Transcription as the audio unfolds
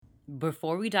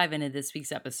Before we dive into this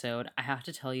week's episode, I have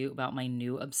to tell you about my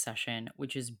new obsession,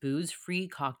 which is booze free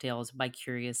cocktails by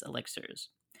Curious Elixirs.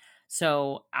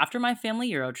 So, after my family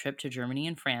Euro trip to Germany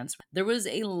and France, there was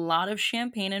a lot of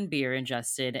champagne and beer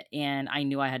ingested, and I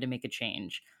knew I had to make a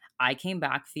change. I came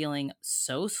back feeling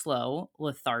so slow,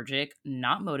 lethargic,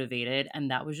 not motivated,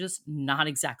 and that was just not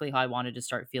exactly how I wanted to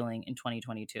start feeling in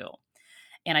 2022.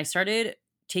 And I started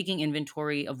taking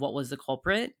inventory of what was the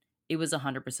culprit. It was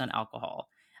 100% alcohol.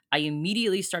 I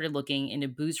immediately started looking into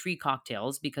booze free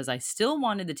cocktails because I still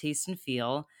wanted the taste and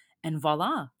feel. And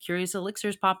voila, Curious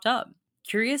Elixirs popped up.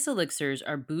 Curious Elixirs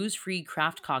are booze free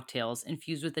craft cocktails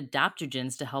infused with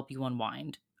adaptogens to help you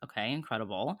unwind. Okay,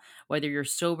 incredible. Whether you're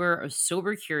sober or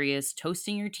sober curious,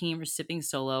 toasting your team, or sipping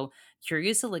solo,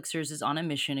 Curious Elixirs is on a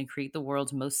mission to create the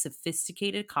world's most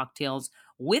sophisticated cocktails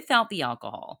without the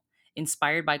alcohol.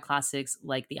 Inspired by classics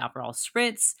like the Aperol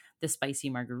Spritz, the spicy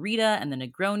margarita, and the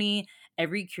Negroni,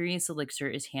 every Curious Elixir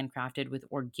is handcrafted with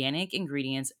organic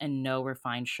ingredients and no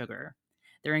refined sugar.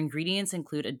 Their ingredients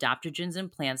include adaptogens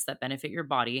and plants that benefit your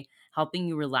body, helping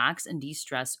you relax and de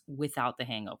stress without the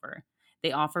hangover.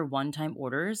 They offer one time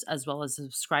orders as well as a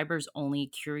subscribers only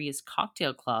Curious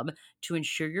Cocktail Club to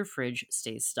ensure your fridge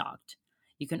stays stocked.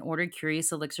 You can order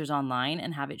Curious Elixirs online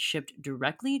and have it shipped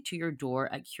directly to your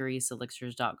door at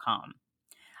curiouselixirs.com.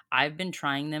 I've been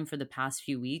trying them for the past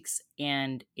few weeks,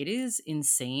 and it is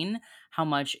insane how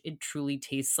much it truly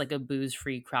tastes like a booze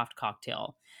free craft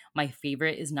cocktail. My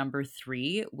favorite is number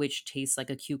three, which tastes like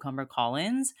a cucumber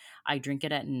Collins. I drink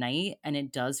it at night, and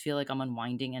it does feel like I'm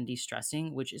unwinding and de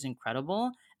stressing, which is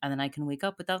incredible. And then I can wake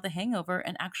up without the hangover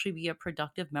and actually be a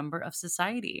productive member of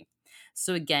society.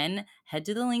 So, again, head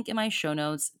to the link in my show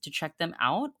notes to check them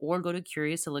out or go to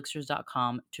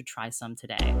curiouselixirs.com to try some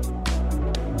today.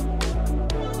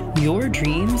 Your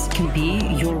dreams can be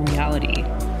your reality.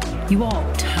 You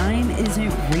all, time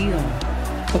isn't real.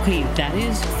 Okay, that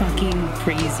is fucking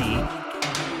crazy.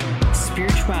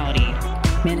 Spirituality,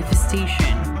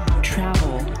 manifestation,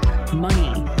 travel,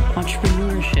 money,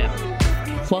 entrepreneurship.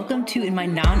 Welcome to In My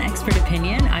Non-Expert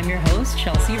Opinion. I'm your host,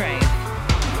 Chelsea Wright.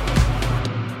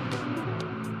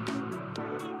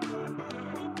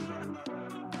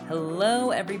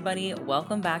 Hello, everybody.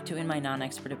 Welcome back to In My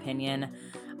Non-Expert Opinion.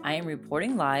 I am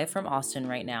reporting live from Austin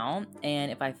right now,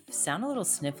 and if I sound a little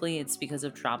sniffly, it's because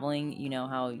of traveling. You know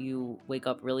how you wake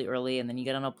up really early and then you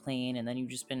get on a plane and then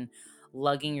you've just been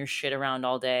lugging your shit around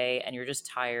all day and you're just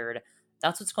tired.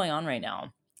 That's what's going on right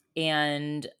now.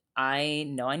 And I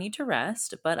know I need to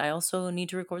rest, but I also need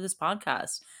to record this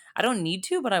podcast. I don't need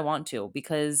to, but I want to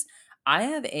because I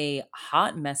have a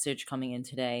hot message coming in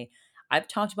today. I've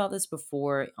talked about this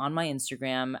before on my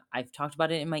Instagram. I've talked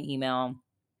about it in my email.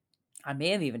 I may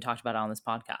have even talked about it on this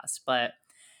podcast, but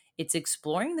it's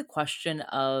exploring the question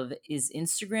of, is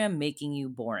Instagram making you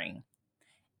boring?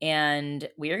 And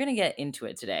we are going to get into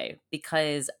it today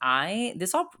because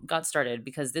this all got started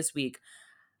because this week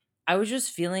I was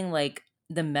just feeling like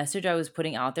the message I was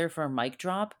putting out there for a mic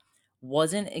drop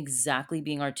wasn't exactly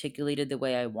being articulated the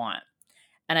way I want.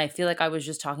 And I feel like I was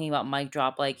just talking about mic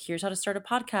drop, like, here's how to start a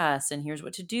podcast and here's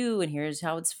what to do and here's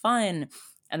how it's fun.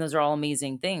 And those are all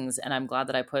amazing things. And I'm glad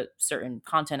that I put certain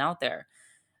content out there.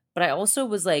 But I also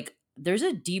was like, there's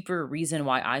a deeper reason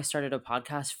why I started a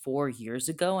podcast 4 years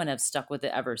ago and have stuck with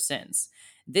it ever since.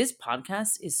 This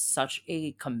podcast is such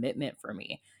a commitment for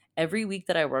me. Every week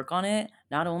that I work on it,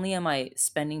 not only am I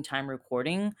spending time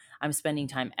recording, I'm spending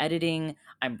time editing,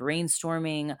 I'm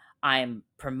brainstorming, I'm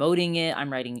promoting it,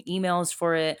 I'm writing emails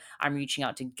for it, I'm reaching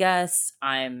out to guests,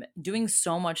 I'm doing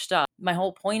so much stuff. My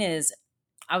whole point is,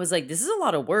 I was like, this is a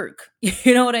lot of work.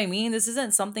 You know what I mean? This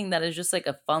isn't something that is just like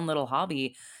a fun little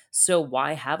hobby. So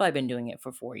why have I been doing it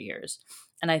for 4 years?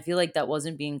 And I feel like that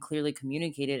wasn't being clearly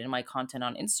communicated in my content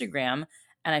on Instagram.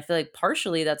 And I feel like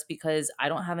partially that's because I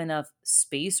don't have enough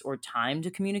space or time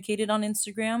to communicate it on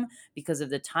Instagram because of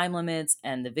the time limits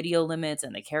and the video limits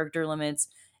and the character limits.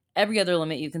 Every other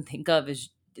limit you can think of is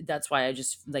that's why I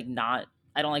just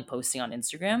I don't like posting on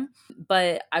Instagram.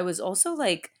 But I was also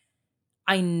like,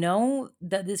 I know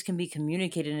that this can be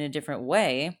communicated in a different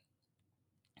way.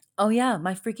 Oh, yeah,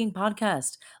 my freaking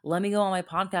podcast. Let me go on my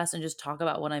podcast and just talk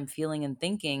about what I'm feeling and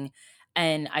thinking.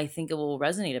 And I think it will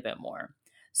resonate a bit more.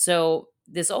 So,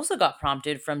 this also got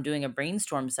prompted from doing a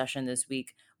brainstorm session this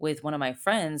week with one of my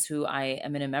friends who I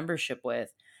am in a membership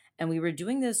with. And we were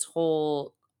doing this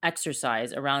whole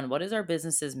exercise around what is our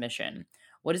business's mission?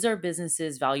 What is our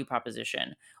business's value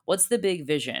proposition? What's the big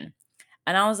vision?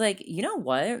 And I was like, you know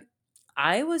what?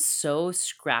 I was so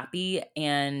scrappy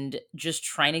and just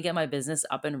trying to get my business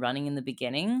up and running in the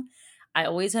beginning. I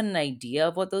always had an idea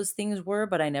of what those things were,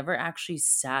 but I never actually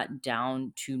sat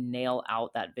down to nail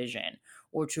out that vision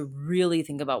or to really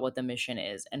think about what the mission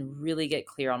is and really get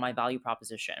clear on my value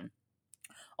proposition.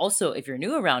 Also, if you're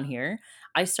new around here,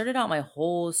 I started out my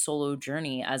whole solo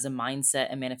journey as a mindset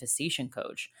and manifestation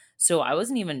coach. So I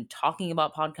wasn't even talking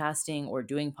about podcasting or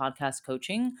doing podcast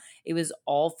coaching. It was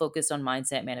all focused on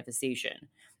mindset manifestation.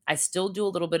 I still do a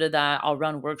little bit of that. I'll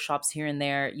run workshops here and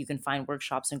there. You can find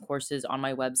workshops and courses on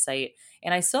my website.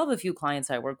 And I still have a few clients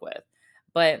I work with.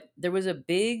 But there was a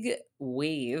big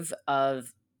wave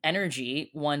of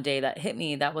energy one day that hit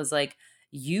me that was like,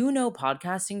 you know,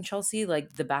 podcasting, Chelsea,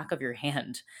 like the back of your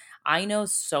hand. I know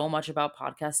so much about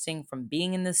podcasting from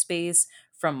being in this space,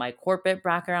 from my corporate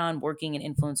background, working in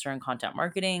influencer and content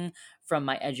marketing, from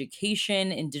my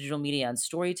education in digital media and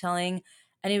storytelling.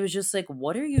 And it was just like,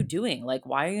 what are you doing? Like,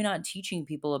 why are you not teaching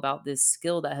people about this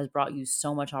skill that has brought you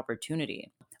so much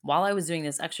opportunity? While I was doing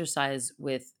this exercise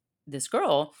with this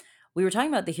girl, we were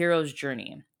talking about the hero's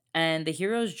journey. And the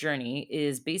hero's journey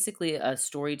is basically a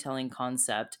storytelling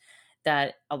concept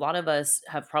that a lot of us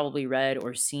have probably read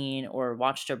or seen or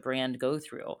watched a brand go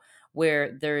through,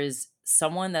 where there is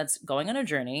someone that's going on a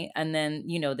journey and then,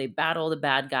 they battle the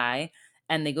bad guy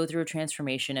and they go through a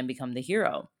transformation and become the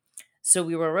hero. So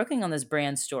we were working on this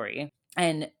brand story,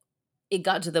 and it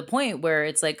got to the point where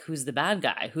it's like, who's the bad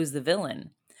guy? Who's the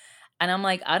villain? And I'm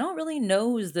like, I don't really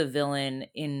know who's the villain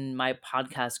in my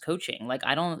podcast coaching. Like,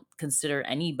 I don't consider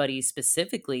anybody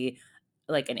specifically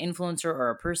like an influencer or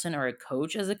a person or a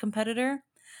coach as a competitor.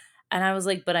 And I was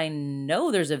like, but I know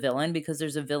there's a villain because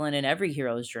there's a villain in every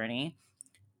hero's journey.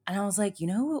 And I was like, you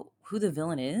know who the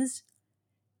villain is?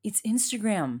 It's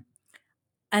Instagram.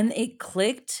 And it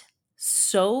clicked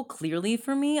so clearly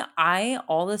for me. I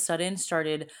all of a sudden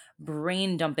started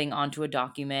brain dumping onto a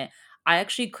document. I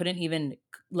actually couldn't even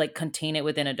like contain it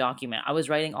within a document. I was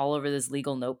writing all over this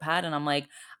legal notepad and I'm like,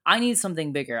 I need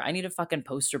something bigger. I need a fucking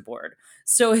poster board.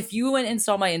 So if you went and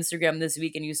saw my Instagram this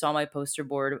week and you saw my poster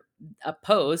board a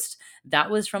post, that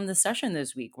was from the session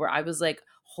this week where I was like,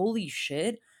 holy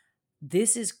shit,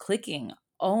 this is clicking.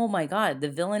 Oh my God, the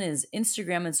villain is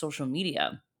Instagram and social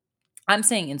media. I'm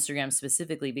saying Instagram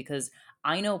specifically because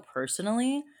I know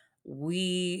personally,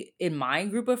 we, in my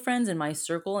group of friends, in my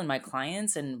circle, and my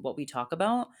clients, and what we talk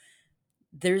about,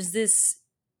 there's this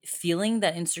feeling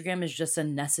that Instagram is just a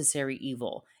necessary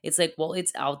evil. It's like, well,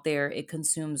 it's out there, it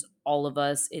consumes all of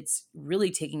us, it's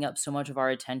really taking up so much of our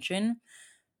attention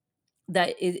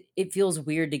that it feels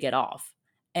weird to get off.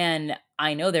 And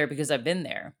I know there because I've been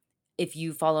there. If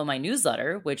you follow my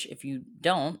newsletter, which if you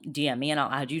don't, DM me and I'll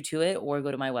add you to it, or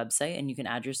go to my website and you can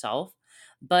add yourself.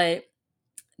 But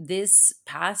this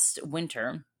past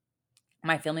winter,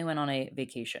 my family went on a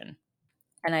vacation.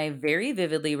 And I very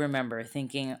vividly remember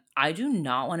thinking, I do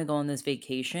not want to go on this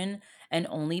vacation and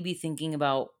only be thinking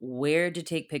about where to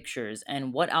take pictures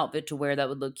and what outfit to wear that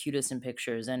would look cutest in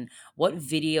pictures and what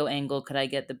video angle could I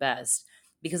get the best.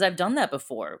 Because I've done that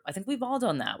before. I think we've all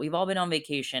done that. We've all been on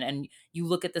vacation and you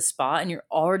look at the spot and you're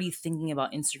already thinking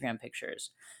about Instagram pictures.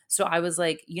 So I was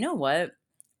like, you know what?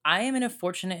 I am in a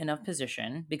fortunate enough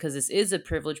position because this is a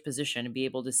privileged position to be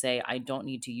able to say, I don't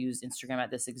need to use Instagram at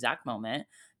this exact moment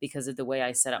because of the way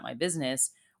I set up my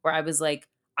business, where I was like,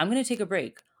 I'm going to take a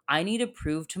break. I need to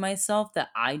prove to myself that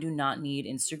I do not need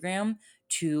Instagram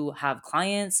to have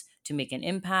clients, to make an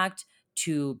impact,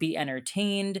 to be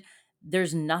entertained.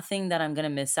 There's nothing that I'm going to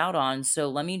miss out on. So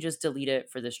let me just delete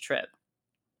it for this trip.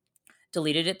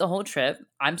 Deleted it the whole trip.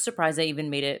 I'm surprised I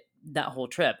even made it that whole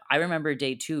trip. I remember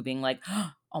day 2 being like,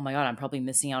 oh my God, I'm probably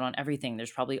missing out on everything.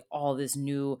 There's probably all this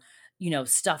new,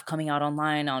 stuff coming out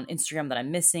online on Instagram that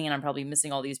I'm missing. And I'm probably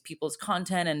missing all these people's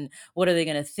content. And what are they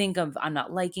going to think of? I'm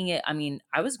not liking it. I mean,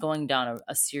 I was going down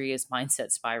a serious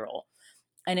mindset spiral.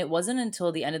 And it wasn't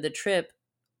until the end of the trip,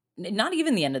 not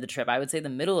even the end of the trip, I would say the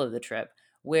middle of the trip,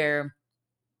 where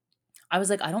I was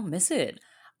like, I don't miss it.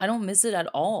 I don't miss it at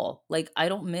all. Like, I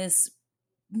don't miss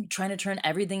trying to turn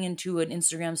everything into an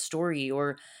Instagram story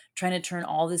or trying to turn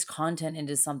all this content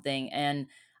into something. And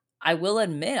I will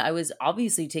admit, I was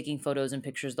obviously taking photos and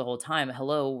pictures the whole time.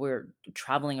 Hello, we're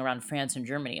traveling around France and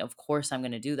Germany. Of course, I'm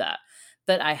going to do that.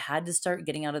 But I had to start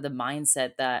getting out of the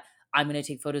mindset that I'm going to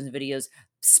take photos and videos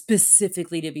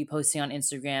specifically to be posting on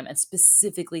Instagram and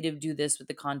specifically to do this with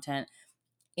the content.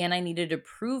 And I needed to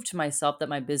prove to myself that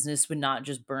my business would not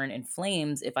just burn in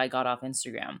flames if I got off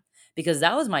Instagram, because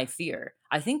that was my fear.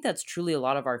 I think that's truly a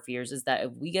lot of our fears, is that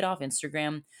if we get off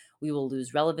Instagram, we will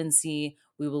lose relevancy,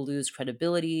 we will lose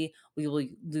credibility, we will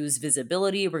lose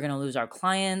visibility, we're going to lose our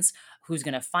clients, who's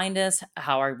going to find us,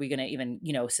 how are we going to even,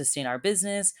 sustain our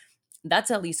business?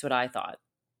 That's at least what I thought.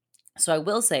 So I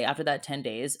will say, after that 10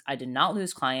 days, I did not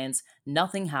lose clients.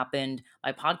 Nothing happened.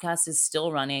 My podcast is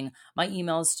still running. My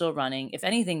email is still running. If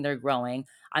anything, they're growing.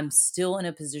 I'm still in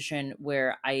a position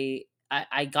where I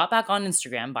got back on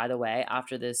Instagram, by the way,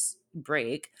 after this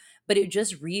break, but it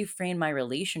just reframed my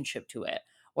relationship to it,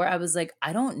 where I was like,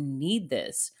 I don't need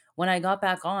this. When I got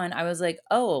back on, I was like,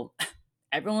 oh,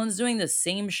 everyone's doing the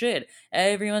same shit.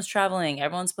 Everyone's traveling.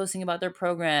 Everyone's posting about their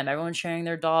program. Everyone's sharing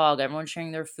their dog. Everyone's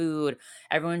sharing their food.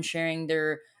 Everyone's sharing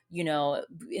their,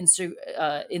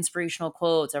 inspirational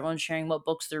quotes. Everyone's sharing what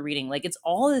books they're reading. Like, it's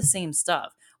all the same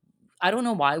stuff. I don't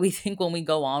know why we think when we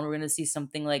go on, we're going to see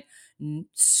something like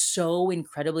so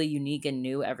incredibly unique and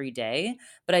new every day.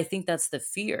 But I think that's the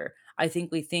fear. I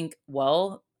think we think,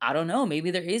 well, I don't know,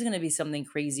 maybe there is going to be something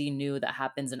crazy new that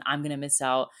happens and I'm going to miss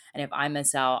out. And if I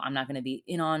miss out, I'm not going to be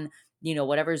in on,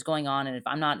 whatever's going on. And if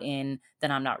I'm not in,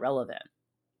 then I'm not relevant.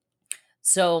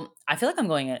 So I feel like I'm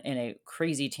going in a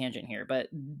crazy tangent here, but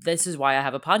this is why I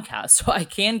have a podcast. So I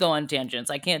can go on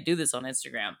tangents. I can't do this on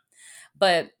Instagram.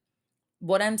 But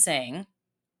what I'm saying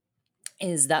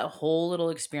is that whole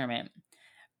little experiment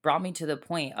brought me to the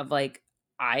point of like,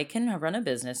 I can run a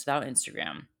business without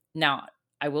Instagram. Now,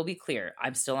 I will be clear,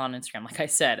 I'm still on Instagram, like I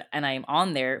said, and I'm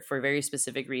on there for very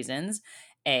specific reasons.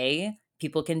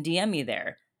 People can DM me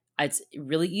there. It's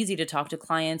really easy to talk to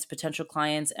clients, potential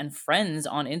clients, and friends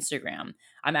on Instagram.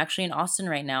 I'm actually in Austin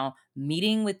right now,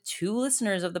 meeting with 2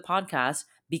 listeners of the podcast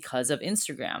because of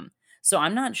Instagram. So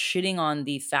I'm not shitting on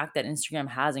the fact that Instagram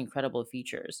has incredible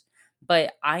features.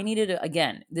 But I needed to,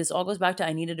 again, this all goes back to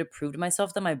I needed to prove to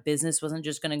myself that my business wasn't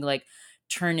just going to like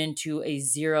turn into a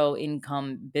zero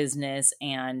income business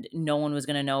and no one was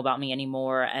going to know about me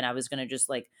anymore. And I was going to just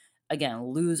like,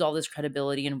 again, lose all this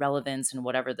credibility and relevance and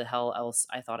whatever the hell else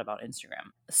I thought about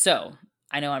Instagram. So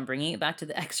I know I'm bringing it back to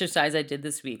the exercise I did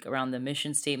this week around the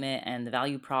mission statement and the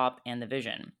value prop and the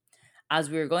vision. As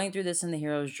we were going through this in the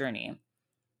hero's journey,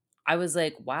 I was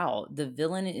like, wow, the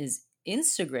villain is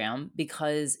Instagram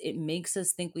because it makes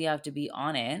us think we have to be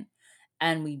on it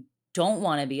and we don't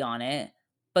want to be on it,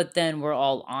 but then we're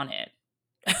all on it.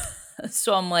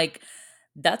 So I'm like,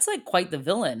 that's like quite the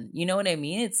villain. You know what I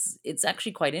mean? It's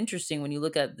actually quite interesting when you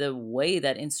look at the way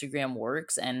that Instagram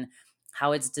works and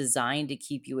how it's designed to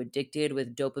keep you addicted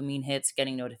with dopamine hits,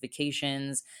 getting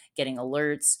notifications, getting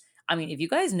alerts. I mean, if you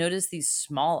guys notice these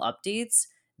small updates,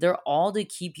 they're all to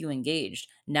keep you engaged.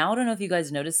 Now, I don't know if you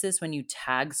guys notice this when you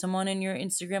tag someone in your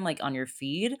Instagram, like on your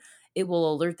feed, it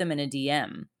will alert them in a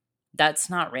DM. That's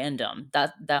not random.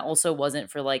 That also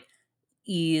wasn't for like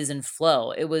ease and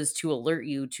flow. It was to alert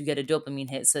you to get a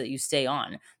dopamine hit so that you stay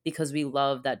on because we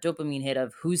love that dopamine hit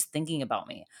of who's thinking about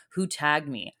me, who tagged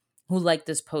me, who liked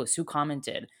this post, who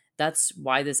commented. That's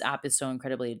why this app is so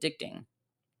incredibly addicting.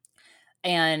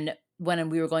 And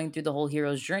when we were going through the whole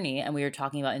hero's journey and we were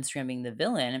talking about Instagram being the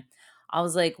villain, I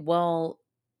was like, well,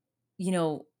 you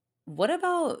know, what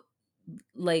about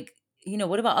like,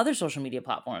 what about other social media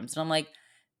platforms? And I'm like,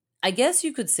 I guess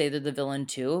you could say they're the villain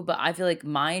too, but I feel like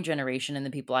my generation and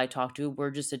the people I talk to,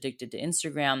 we're just addicted to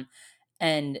Instagram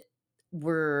and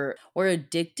we're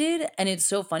addicted and it's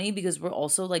so funny because we're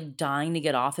also like dying to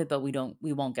get off it, but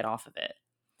we won't get off of it.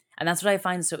 And that's what I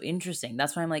find so interesting.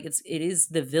 That's why I'm like, it is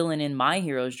the villain in my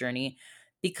hero's journey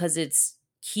because it's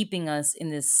keeping us in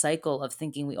this cycle of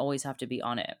thinking we always have to be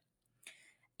on it.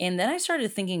 And then I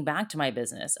started thinking back to my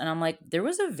business and I'm like, there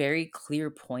was a very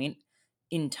clear point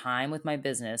in time with my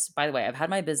business. By the way, I've had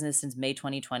my business since May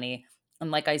 2020. And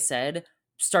like I said,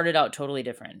 started out totally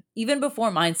different. Even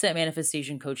before mindset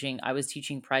manifestation coaching, I was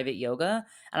teaching private yoga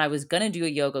and I was going to do a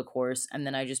yoga course. And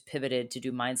then I just pivoted to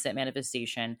do mindset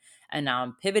manifestation. And now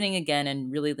I'm pivoting again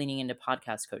and really leaning into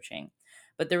podcast coaching.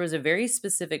 But there was a very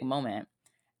specific moment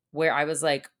where I was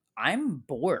like, I'm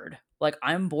bored. Like,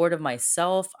 I'm bored of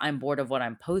myself. I'm bored of what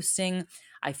I'm posting.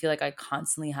 I feel like I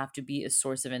constantly have to be a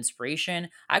source of inspiration.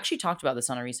 I actually talked about this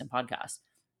on a recent podcast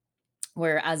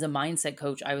where, as a mindset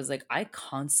coach, I was like, I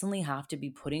constantly have to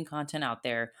be putting content out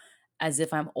there as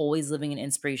if I'm always living an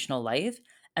inspirational life.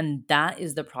 And that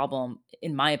is the problem,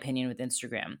 in my opinion, with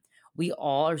Instagram. We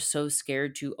all are so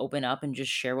scared to open up and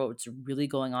just share what's really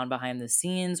going on behind the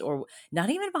scenes, or not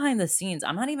even behind the scenes.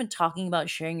 I'm not even talking about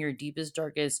sharing your deepest,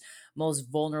 darkest, most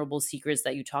vulnerable secrets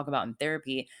that you talk about in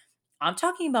therapy. I'm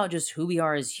talking about just who we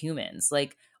are as humans.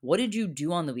 Like, what did you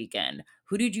do on the weekend?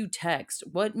 Who did you text?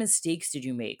 What mistakes did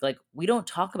you make? Like, we don't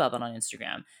talk about that on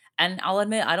Instagram. And I'll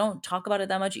admit, I don't talk about it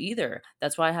that much either.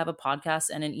 That's why I have a podcast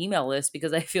and an email list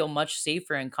because I feel much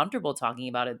safer and comfortable talking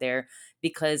about it there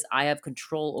because I have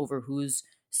control over who's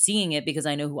seeing it because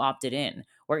I know who opted in.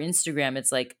 Or Instagram,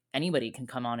 it's like anybody can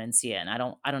come on and see it. And I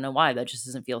don't know why. That just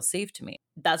doesn't feel safe to me.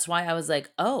 That's why I was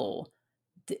like, oh,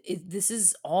 this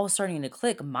is all starting to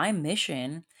click. My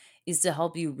mission is to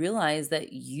help you realize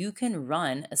that you can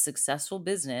run a successful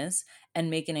business and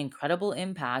make an incredible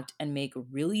impact and make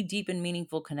really deep and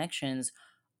meaningful connections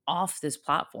off this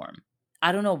platform.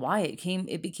 I don't know why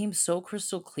it became so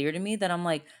crystal clear to me that I'm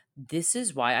like, this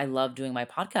is why I love doing my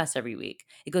podcast every week.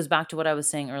 It goes back to what I was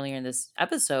saying earlier in this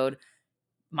episode.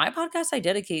 My podcast, I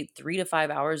dedicate 3 to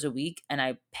 5 hours a week, and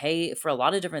I pay for a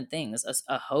lot of different things: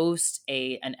 a host,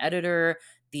 an editor,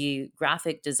 the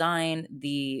graphic design,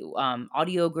 the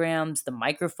audiograms, the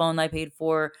microphone I paid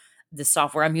for, the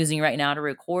software I'm using right now to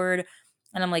record.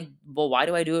 And I'm like, well, why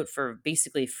do I do it for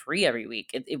basically free every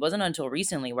week? It wasn't until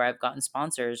recently where I've gotten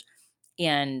sponsors.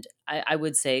 And I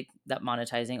would say that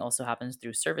monetizing also happens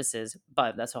through services,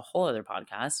 but that's a whole other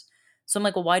podcast. So I'm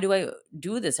like, well, why do I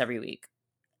do this every week?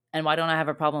 And why don't I have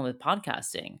a problem with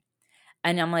podcasting?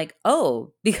 And I'm like,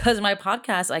 oh, because my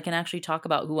podcast, I can actually talk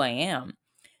about who I am.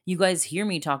 You guys hear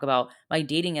me talk about my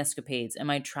dating escapades and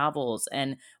my travels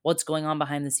and what's going on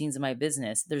behind the scenes of my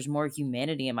business. There's more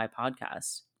humanity in my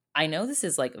podcast. I know this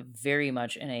is like very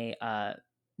much in a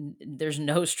there's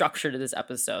no structure to this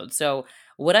episode. So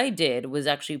what I did was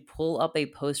actually pull up a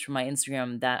post from my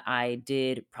Instagram that I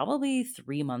did probably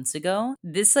 3 months ago.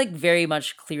 This like very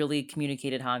much clearly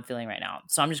communicated how I'm feeling right now.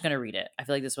 So I'm just going to read it. I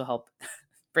feel like this will help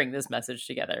bring this message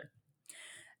together.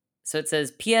 So it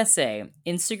says, PSA,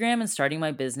 Instagram and starting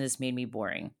my business made me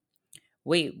boring.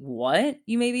 Wait, what?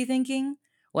 You may be thinking?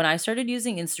 When I started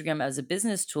using Instagram as a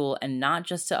business tool and not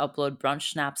just to upload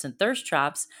brunch snaps and thirst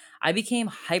traps, I became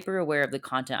hyper aware of the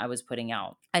content I was putting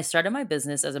out. I started my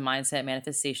business as a mindset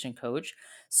manifestation coach,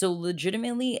 so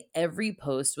legitimately every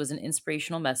post was an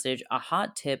inspirational message, a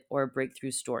hot tip, or a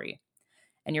breakthrough story.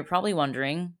 And you're probably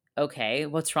wondering, okay,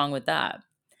 what's wrong with that?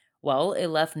 Well, it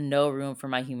left no room for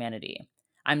my humanity.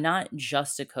 I'm not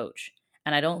just a coach,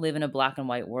 and I don't live in a black and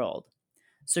white world.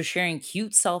 So sharing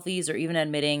cute selfies or even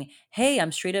admitting, hey,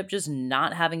 I'm straight up just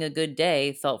not having a good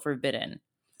day felt forbidden.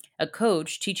 A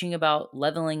coach teaching about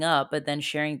leveling up, but then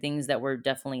sharing things that were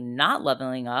definitely not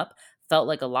leveling up felt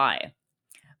like a lie.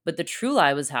 But the true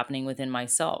lie was happening within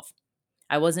myself.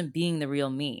 I wasn't being the real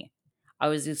me. I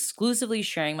was exclusively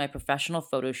sharing my professional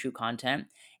photo shoot content,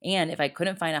 and if I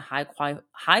couldn't find a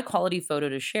high quality photo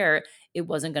to share, it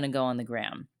wasn't going to go on the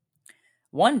gram.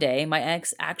 One day, my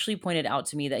ex actually pointed out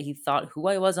to me that he thought who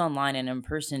I was online and in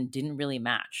person didn't really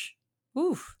match.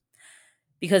 Oof.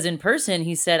 Because in person,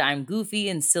 he said, I'm goofy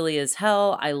and silly as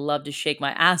hell. I love to shake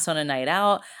my ass on a night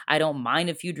out. I don't mind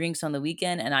a few drinks on the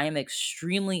weekend. And I am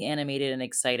extremely animated and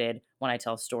excited when I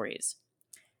tell stories.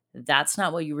 That's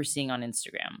not what you were seeing on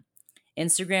Instagram.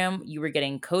 Instagram, you were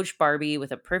getting Coach Barbie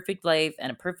with a perfect life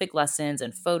and a perfect lessons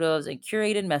and photos and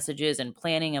curated messages and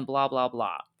planning and blah, blah,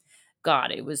 blah.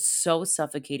 God, it was so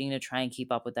suffocating to try and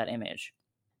keep up with that image.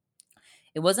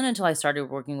 It wasn't until I started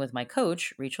working with my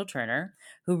coach, Rachel Turner,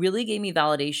 who really gave me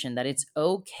validation that it's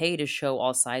okay to show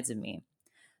all sides of me.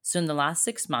 So, in the last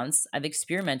 6 months, I've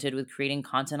experimented with creating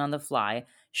content on the fly,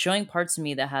 showing parts of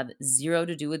me that have zero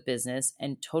to do with business,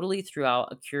 and totally threw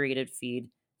out a curated feed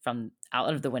from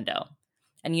out of the window.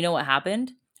 And you know what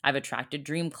happened? I've attracted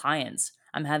dream clients.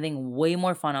 I'm having way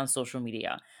more fun on social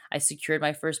media. I secured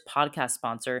my first podcast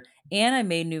sponsor, and I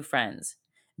made new friends.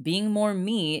 Being more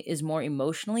me is more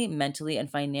emotionally, mentally, and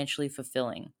financially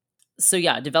fulfilling. So,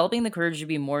 yeah, developing the courage to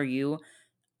be more you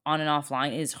on and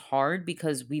offline is hard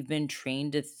because we've been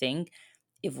trained to think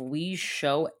if we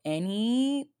show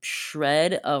any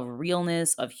shred of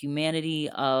realness, of humanity,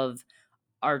 of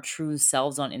our true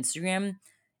selves on Instagram,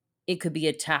 it could be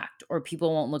attacked or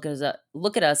people won't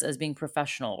look at us as being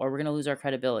professional or we're going to lose our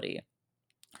credibility.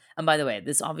 And by the way,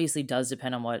 this obviously does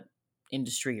depend on what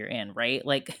industry you're in, right?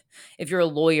 Like if you're a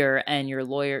lawyer and your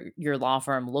law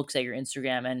firm looks at your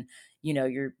Instagram and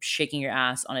you're shaking your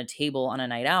ass on a table on a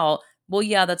night out, well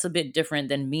yeah, that's a bit different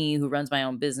than me who runs my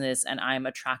own business and I'm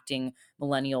attracting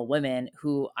millennial women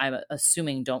who I'm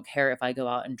assuming don't care if I go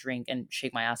out and drink and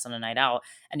shake my ass on a night out.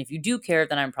 And if you do care,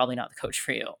 then I'm probably not the coach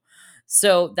for you.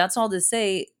 So that's all to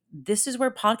say, this is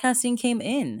where podcasting came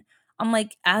in. I'm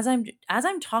like, as I'm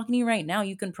talking to you right now,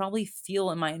 you can probably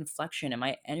feel in my inflection and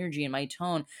my energy and my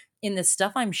tone in the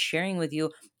stuff I'm sharing with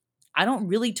you. I don't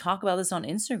really talk about this on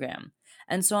Instagram.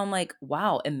 And so I'm like,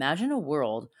 wow, imagine a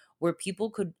world where people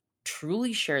could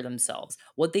truly share themselves,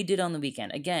 what they did on the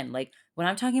weekend. Again, like when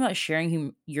I'm talking about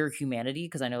sharing your humanity,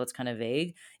 because I know it's kind of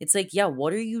vague, it's like, yeah,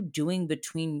 what are you doing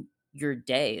between your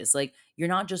days? Like, you're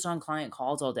not just on client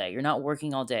calls all day, you're not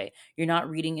working all day, you're not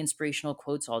reading inspirational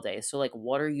quotes all day. So, like,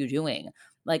 what are you doing?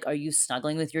 Like, are you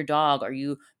snuggling with your dog? Are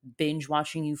you binge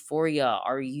watching Euphoria?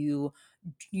 Are you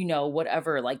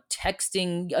whatever, like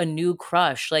texting a new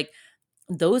crush? Like,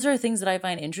 Those are things that I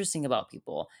find interesting about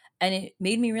people. And it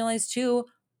made me realize too,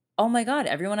 oh my God,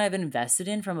 everyone I've invested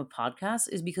in from a podcast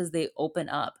is because they open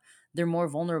up. They're more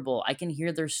vulnerable. I can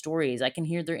hear their stories. I can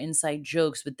hear their inside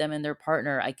jokes with them and their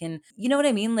partner. I can, you know what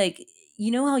I mean? Like,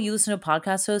 you know how you listen to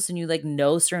podcast hosts and you like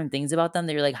know certain things about them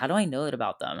that you're like, how do I know that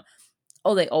about them?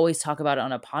 Oh, they always talk about it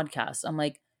on a podcast. I'm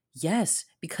like, yes,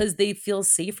 because they feel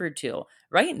safer to.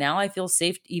 Right now, I feel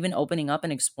safe even opening up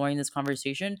and exploring this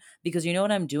conversation because you know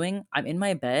what I'm doing? I'm in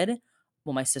my bed,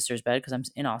 well, my sister's bed because I'm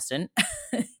in Austin,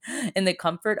 in the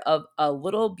comfort of a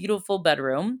little beautiful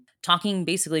bedroom, talking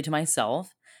basically to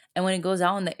myself. And when it goes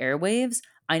out on the airwaves,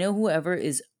 I know whoever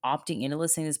is opting into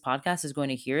listening to this podcast is going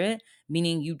to hear it,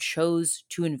 meaning you chose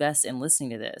to invest in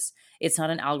listening to this. It's not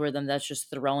an algorithm that's just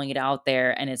throwing it out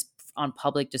there and it's on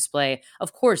public display.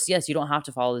 Of course, yes, you don't have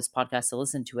to follow this podcast to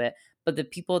listen to it, but the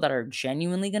people that are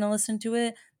genuinely going to listen to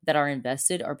it, that are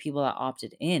invested, are people that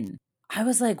opted in. I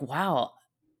was like, wow,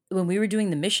 when we were doing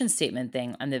the mission statement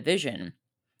thing on the vision,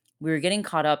 we were getting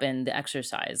caught up in the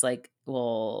exercise. Like,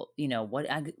 well,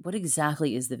 what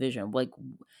exactly is the vision? Like,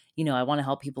 I want to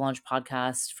help people launch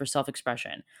podcasts for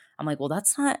self-expression. I'm like, well,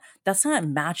 that's not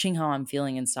matching how I'm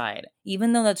feeling inside.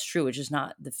 Even though that's true, it's just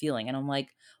not the feeling. And I'm like,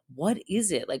 what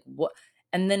is it? Like what?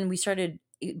 And then we started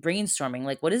brainstorming,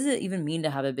 like, what does it even mean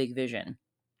to have a big vision?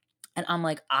 And I'm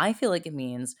like, I feel like it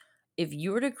means if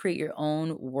you were to create your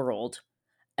own world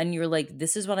and you're like,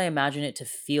 this is what I imagine it to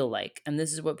feel like, and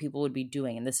this is what people would be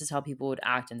doing, and this is how people would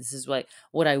act, and this is what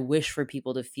I wish for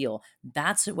people to feel.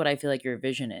 That's what I feel like your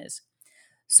vision is.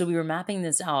 So we were mapping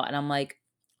this out, and I'm like,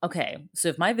 okay, so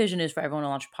if my vision is for everyone to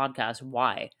launch a podcast,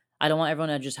 why? I don't want everyone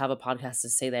to just have a podcast to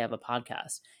say they have a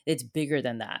podcast. It's bigger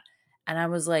than that. And I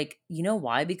was like, you know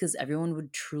why? Because everyone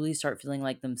would truly start feeling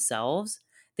like themselves.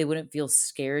 They wouldn't feel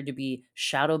scared to be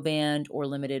shadow banned or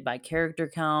limited by character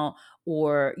count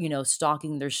or,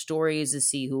 stalking their stories to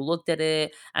see who looked at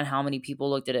it and how many people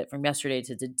looked at it from yesterday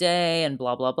to today and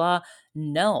blah, blah, blah.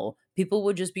 No, people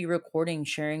would just be recording,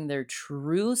 sharing their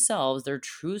true selves, their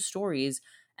true stories.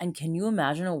 And can you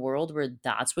imagine a world where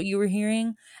that's what you were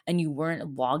hearing and you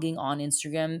weren't logging on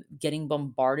Instagram, getting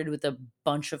bombarded with a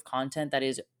bunch of content that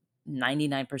is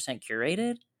 99%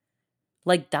 curated?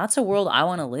 Like, that's a world I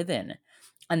want to live in.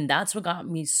 And that's what got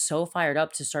me so fired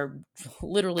up to start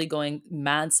literally going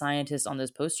mad scientist on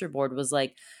this poster board was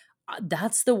like,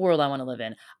 that's the world I want to live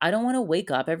in. I don't want to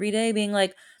wake up every day being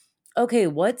like, okay,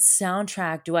 what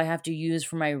soundtrack do I have to use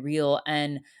for my reel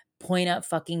and point at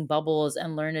fucking bubbles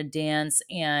and learn a dance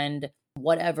and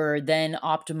whatever, then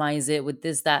optimize it with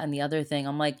this, that, and the other thing.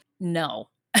 I'm like, no.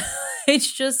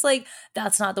 It's just like,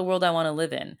 that's not the world I want to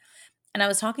live in. And I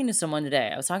was talking to someone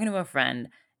today. I was talking to a friend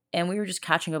and we were just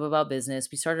catching up about business.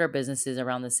 We started our businesses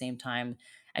around the same time.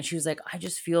 And she was like, I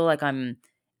just feel like I'm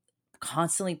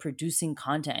constantly producing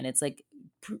content and it's like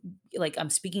I'm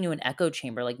speaking to an echo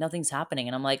chamber, like nothing's happening.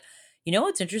 And I'm like,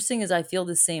 what's interesting is I feel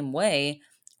the same way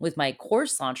with my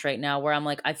course launch right now, where I'm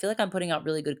like, I feel like I'm putting out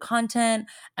really good content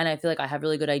and I feel like I have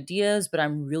really good ideas, but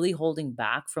I'm really holding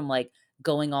back from like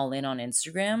going all in on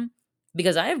Instagram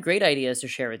because I have great ideas to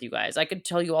share with you guys. I could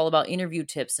tell you all about interview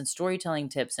tips and storytelling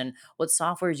tips and what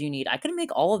softwares you need. I could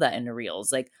make all of that into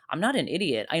reels. Like, I'm not an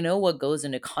idiot. I know what goes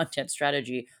into content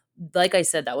strategy. Like I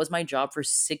said, that was my job for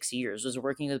 6 years, was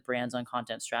working with brands on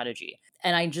content strategy.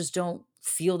 And I just don't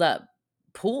feel that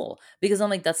pull because I'm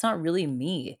like, that's not really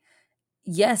me.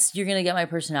 Yes, you're gonna get my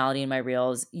personality in my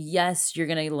reels. Yes, you're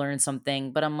gonna learn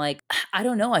something, but I'm like, I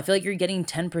don't know. I feel like you're getting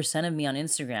 10% of me on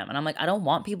Instagram. And I'm like, I don't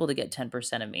want people to get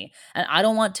 10% of me. And I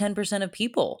don't want 10% of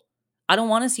people. I don't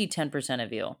want to see 10%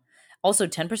 of you. Also,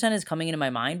 10% is coming into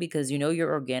my mind because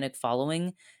your organic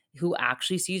following who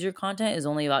actually sees your content is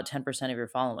only about 10% of your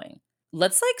following.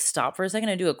 Let's like stop for a second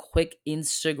and do a quick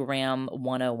Instagram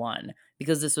 101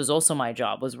 because this was also my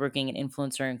job, was working in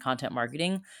influencer and content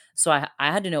marketing. So I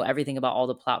had to know everything about all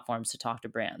the platforms to talk to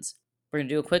brands. We're going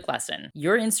to do a quick lesson.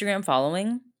 Your Instagram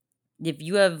following, if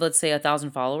you have, let's say,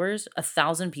 1,000 followers,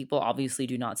 1,000 people obviously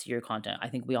do not see your content. I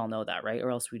think we all know that, right?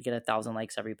 Or else we'd get 1,000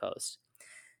 likes every post.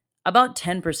 About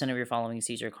 10% of your following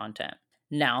sees your content.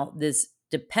 Now, this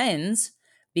depends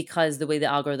because the way the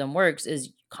algorithm works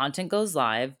is content goes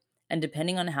live, and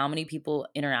depending on how many people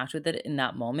interact with it in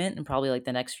that moment and probably like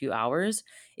the next few hours,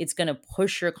 it's going to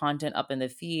push your content up in the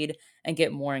feed and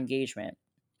get more engagement.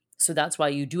 So that's why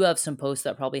you do have some posts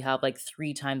that probably have like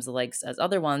 3 times the likes as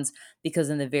other ones, because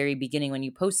in the very beginning, when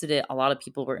you posted it, a lot of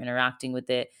people were interacting with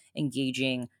it,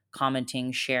 engaging,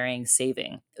 commenting, sharing,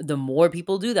 saving. The more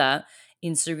people do that,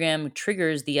 Instagram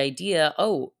triggers the idea,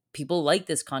 oh, people like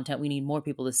this content. We need more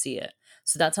people to see it.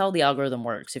 So that's how the algorithm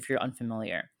works if you're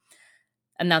unfamiliar.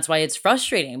 And that's why it's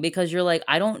frustrating because you're like,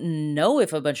 I don't know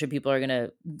if a bunch of people are going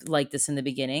to like this in the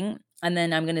beginning. And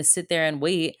then I'm going to sit there and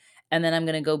wait. And then I'm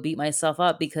going to go beat myself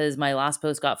up because my last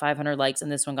post got 500 likes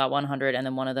and this one got 100 and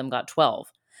then one of them got 12.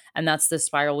 And that's the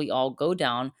spiral we all go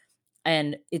down.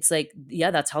 And it's like, yeah,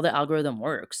 that's how the algorithm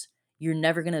works. You're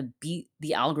never going to beat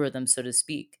the algorithm, so to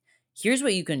speak. Here's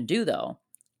what you can do though.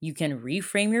 You can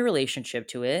reframe your relationship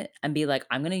to it and be like,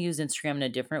 I'm going to use Instagram in a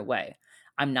different way.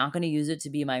 I'm not going to use it to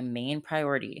be my main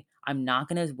priority. I'm not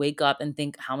going to wake up and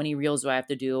think, how many reels do I have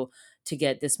to do to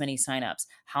get this many signups?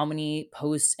 How many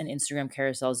posts and Instagram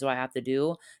carousels do I have to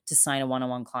do to sign a one on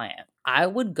one client? I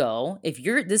would go, if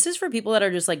you're, this is for people that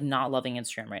are just like not loving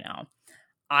Instagram right now.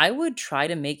 I would try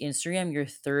to make Instagram your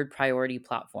third priority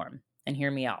platform. And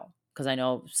hear me out, because I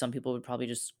know some people would probably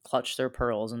just clutch their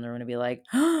pearls and they're going to be like,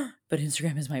 but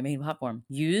Instagram is my main platform.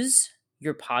 Use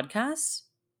your podcasts.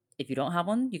 If you don't have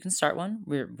one, you can start one.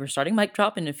 We're starting Mic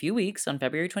Drop in a few weeks on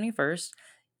February 21st.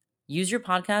 Use your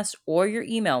podcast or your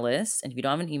email list. And if you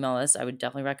don't have an email list, I would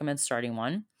definitely recommend starting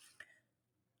one.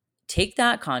 Take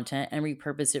that content and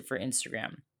repurpose it for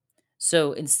Instagram.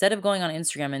 So instead of going on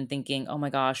Instagram and thinking, oh my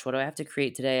gosh, what do I have to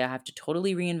create today? I have to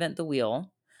totally reinvent the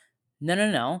wheel. No, no,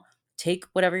 no. Take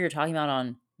whatever you're talking about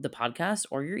on the podcast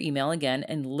or your email again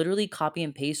and literally copy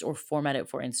and paste or format it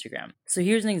for Instagram. So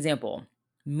here's an example.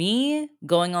 Me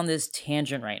going on this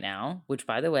tangent right now, which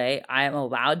by the way, I am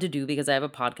allowed to do because I have a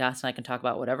podcast and I can talk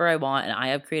about whatever I want and I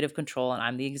have creative control and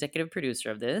I'm the executive producer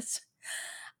of this.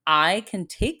 I can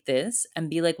take this and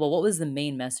be like, well, what was the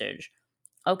main message?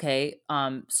 Okay,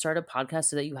 start a podcast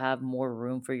so that you have more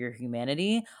room for your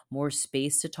humanity, more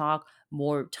space to talk,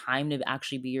 more time to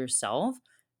actually be yourself.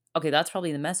 Okay, that's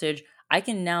probably the message. I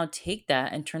can now take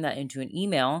that and turn that into an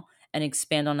email and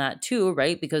expand on that too,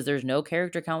 right? Because there's no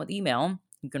character count with email.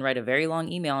 You can write a very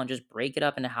long email and just break it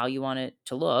up into how you want it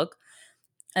to look.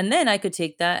 And then I could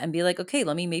take that and be like, okay,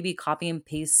 let me maybe copy and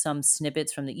paste some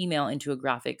snippets from the email into a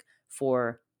graphic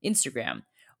for Instagram.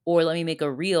 Or let me make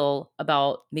a reel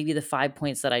about maybe the 5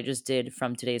 points that I just did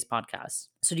from today's podcast.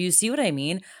 So, do you see what I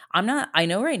mean? I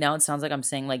know right now it sounds like I'm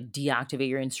saying like deactivate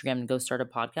your Instagram and go start a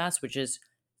podcast, which is,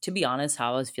 to be honest,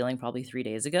 how I was feeling probably 3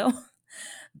 days ago.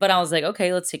 But I was like,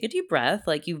 okay, let's take a deep breath.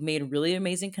 Like, you've made really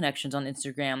amazing connections on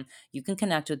Instagram. You can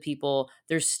connect with people.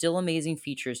 There's still amazing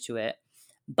features to it.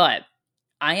 But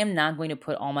I am not going to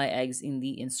put all my eggs in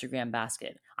the Instagram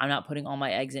basket. I'm not putting all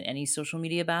my eggs in any social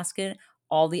media basket.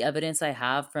 All the evidence I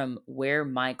have from where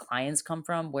my clients come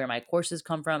from, where my courses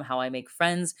come from, how I make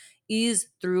friends is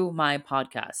through my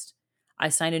podcast. I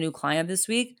signed a new client this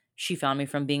week. She found me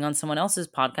from being on someone else's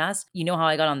podcast. You know how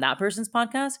I got on that person's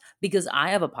podcast? Because I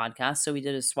have a podcast, so we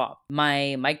did a swap.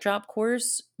 My Mic Drop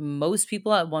course, most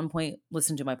people at one point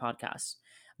listened to my podcast.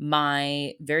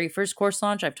 My very first course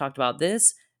launch, I've talked about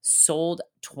this, sold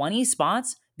 20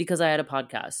 spots because I had a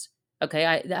podcast.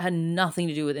 Okay, that had nothing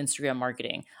to do with Instagram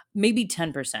marketing. Maybe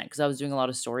 10% because I was doing a lot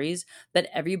of stories, but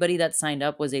everybody that signed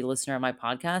up was a listener of my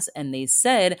podcast and they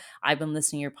said, "I've been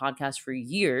listening to your podcast for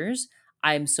years.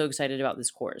 I'm so excited about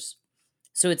this course."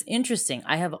 So it's interesting.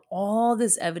 I have all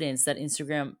this evidence that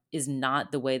Instagram is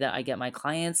not the way that I get my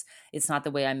clients. It's not the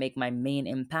way I make my main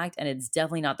impact, and it's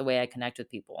definitely not the way I connect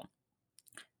with people.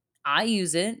 I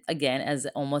use it again as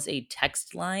almost a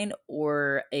text line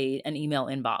or an email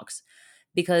inbox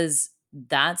because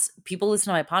that's people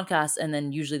listen to my podcast and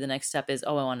then usually the next step is,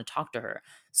 oh, I want to talk to her.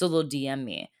 So they'll DM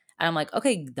me. And I'm like,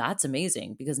 okay, that's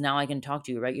amazing because now I can talk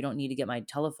to you, right? You don't need to get my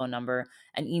telephone number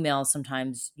and email.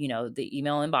 Sometimes, the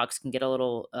email inbox can get a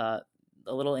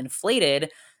little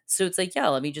inflated. So it's like, yeah,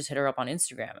 let me just hit her up on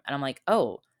Instagram. And I'm like,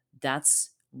 oh, that's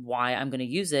why I'm going to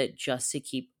use it, just to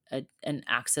keep an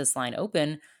access line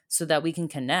open so that we can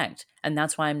connect. And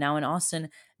that's why I'm now in Austin,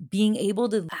 being able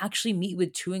to actually meet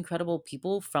with two incredible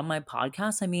people from my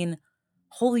podcast. I mean,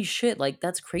 holy shit, like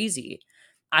that's crazy.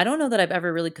 I don't know that I've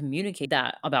ever really communicated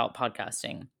that about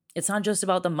podcasting. It's not just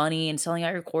about the money and selling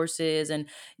out your courses and,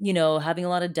 having a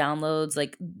lot of downloads.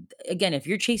 Like, again, if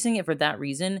you're chasing it for that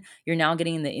reason, you're now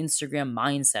getting in the Instagram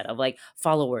mindset of like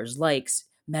followers, likes,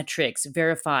 metrics,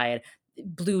 verified,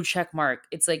 blue check mark.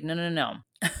 It's like, no, no, no.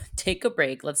 Take a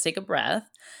break. Let's take a breath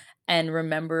and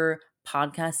remember,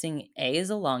 podcasting, A, is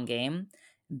a long game.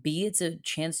 B, it's a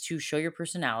chance to show your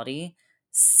personality.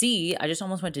 C, I just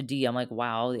almost went to D. I'm like,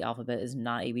 wow, the alphabet is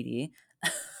not ABD.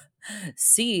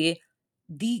 C,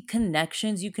 the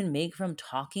connections you can make from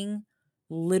talking,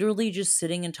 literally just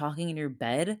sitting and talking in your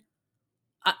bed.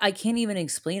 I can't even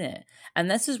explain it. And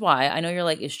this is why I know you're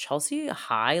like, is Chelsea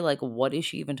high? Like, what is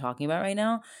she even talking about right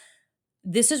now?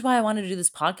 This is why I wanted to do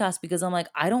this podcast because I'm like,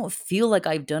 I don't feel like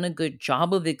I've done a good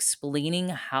job of explaining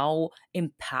how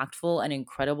impactful and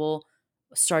incredible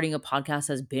starting a podcast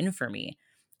has been for me.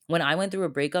 When I went through a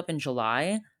breakup in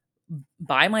July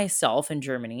by myself in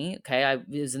Germany, okay, I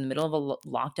was in the middle of a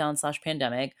lockdown slash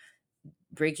pandemic,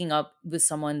 breaking up with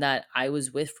someone that I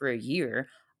was with for a year.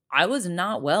 I was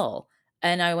not well.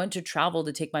 And I went to travel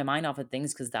to take my mind off of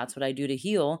things because that's what I do to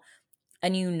heal.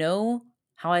 And you know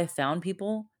how I found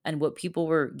people and what people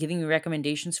were giving me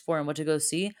recommendations for and what to go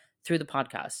see? Through the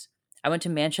podcast. I went to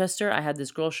Manchester. I had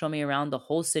this girl show me around the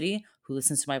whole city who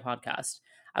listens to my podcast.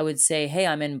 I would say, hey,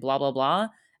 I'm in blah, blah, blah.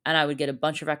 And I would get a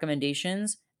bunch of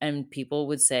recommendations, and people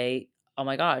would say, oh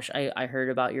my gosh, I heard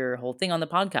about your whole thing on the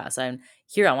podcast. I'm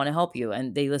here. I want to help you.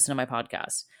 And they listen to my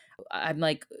podcast. I'm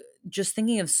like, just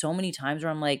thinking of so many times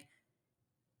where I'm like,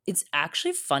 it's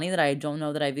actually funny that I don't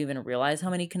know that I've even realized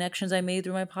how many connections I made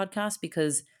through my podcast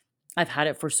because I've had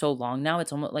it for so long now.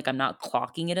 It's almost like I'm not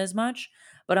clocking it as much.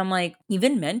 But I'm like,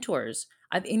 even mentors.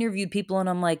 I've interviewed people and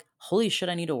I'm like, holy shit,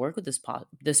 I need to work with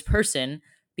this person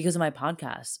because of my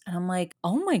podcast. And I'm like,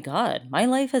 oh my God, my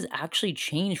life has actually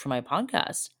changed for my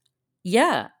podcast.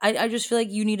 Yeah, I just feel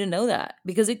like you need to know that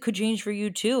because it could change for you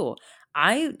too.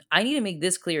 I need to make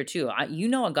this clear too.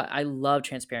 I love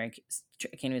transparent.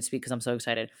 I can't even speak because I'm so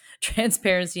excited.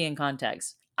 Transparency and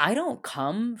context. I don't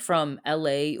come from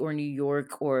LA or New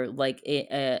York or like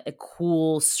a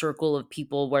cool circle of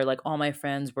people where like all my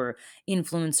friends were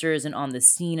influencers and on the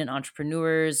scene and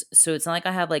entrepreneurs. So it's not like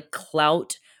I have like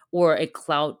clout or a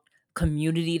clout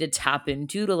community to tap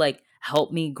into to like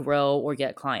help me grow or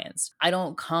get clients. I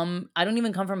don't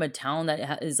even come from a town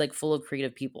that is like full of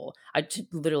creative people.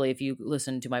 Literally, if you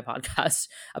listen to my podcast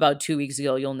about 2 weeks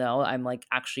ago, you'll know I'm like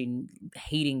actually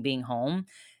hating being home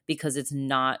because it's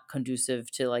not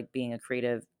conducive to like being a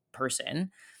creative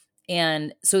person.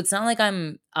 And so it's not like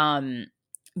I'm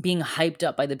being hyped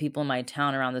up by the people in my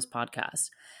town around this podcast.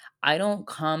 I don't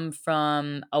come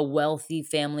from a wealthy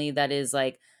family that is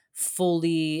like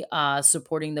fully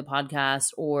supporting the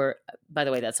podcast, or by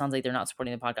the way, that sounds like they're not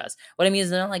supporting the podcast. What I mean is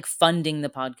they're not like funding the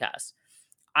podcast.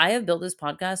 I have built this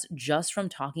podcast just from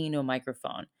talking into a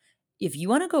microphone. If you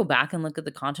want to go back and look at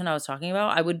the content I was talking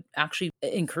about, I would actually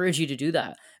encourage you to do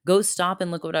that. Go stop and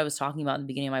look at what I was talking about in the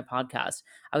beginning of my podcast.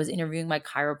 I was interviewing my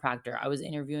chiropractor. I was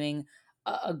interviewing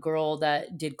a girl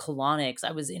that did colonics.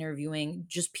 I was interviewing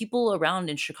just people around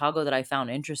in Chicago that I found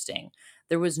interesting.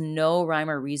 There was no rhyme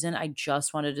or reason. I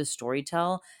just wanted to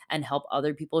storytell and help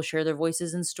other people share their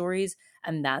voices and stories.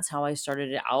 And that's how I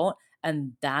started it out.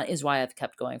 And that is why I've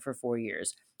kept going for 4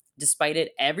 years. Despite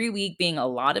it every week being a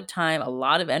lot of time, a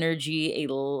lot of energy,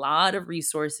 a lot of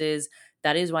resources,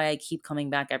 that is why I keep coming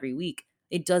back every week.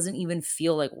 It doesn't even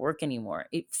feel like work anymore.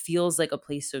 It feels like a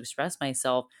place to express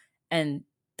myself. And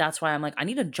that's why I'm like, I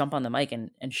need to jump on the mic and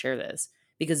share this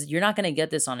because you're not going to get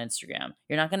this on Instagram.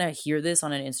 You're not going to hear this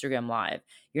on an Instagram live.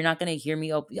 You're not going to hear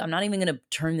me. I'm not even going to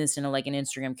turn this into like an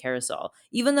Instagram carousel,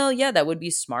 even though, yeah, that would be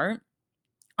smart.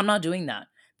 I'm not doing that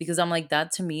because I'm like,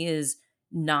 that to me is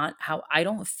not how I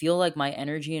don't feel like my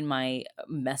energy and my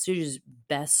message is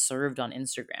best served on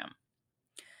Instagram.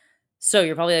 So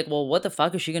you're probably like, well, what the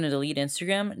fuck? Is she going to delete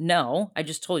Instagram? No, I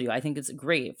just told you. I think it's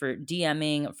great for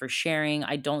DMing, for sharing.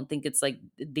 I don't think it's like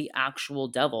the actual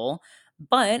devil,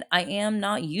 but I am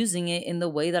not using it in the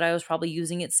way that I was probably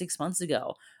using it 6 months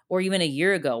ago or even a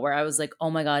year ago, where I was like, oh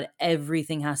my God,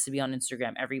 everything has to be on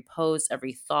Instagram. Every post,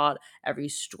 every thought, every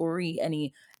story,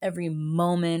 every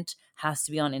moment has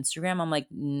to be on Instagram. I'm like,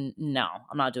 no,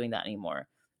 I'm not doing that anymore.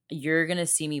 You're going to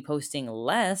see me posting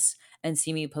less and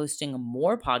see me posting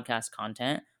more podcast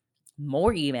content,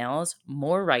 more emails,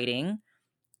 more writing.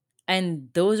 And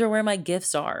those are where my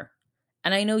gifts are.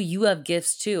 And I know you have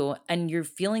gifts too. And you're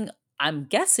feeling, I'm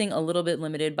guessing, a little bit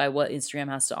limited by what Instagram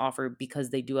has to offer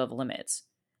because they do have limits,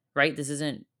 right?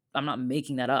 I'm not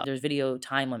making that up. There's video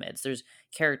time limits, there's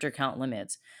character count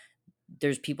limits.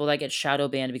 There's people that get shadow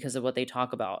banned because of what they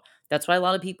talk about. That's why a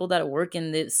lot of people that work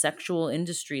in the sexual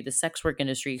industry, the sex work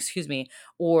industry, excuse me,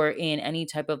 or in any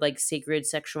type of like sacred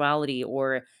sexuality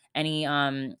or any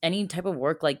type of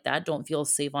work like that don't feel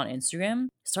safe on Instagram.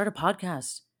 Start a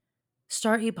podcast.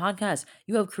 Start a podcast.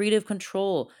 You have creative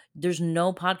control. There's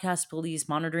no podcast police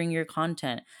monitoring your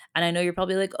content. And I know you're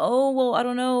probably like, "Oh, well, I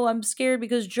don't know. I'm scared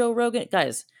because Joe Rogan."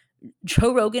 Guys,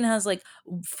 Joe Rogan has like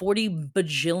 40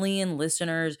 bajillion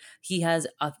listeners. He has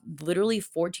literally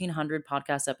 1,400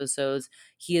 podcast episodes.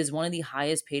 He is one of the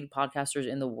highest paid podcasters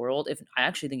in the world. If I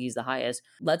actually think he's the highest.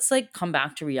 Let's like come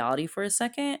back to reality for a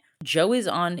second. Joe is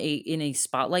in a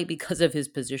spotlight because of his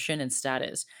position and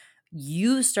status.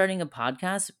 You starting a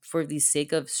podcast for the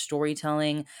sake of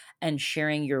storytelling and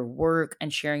sharing your work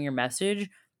and sharing your message,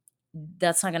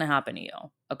 that's not going to happen to you.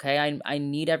 Okay. I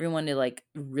need everyone to like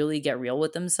really get real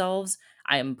with themselves.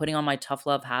 I'm putting on my tough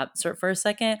love hat for a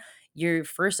second. Your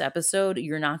first episode,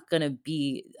 you're not going to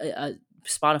be a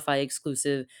Spotify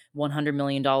exclusive $100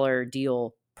 million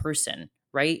deal person,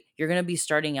 right? You're going to be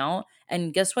starting out.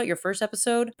 And guess what? Your first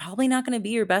episode, probably not going to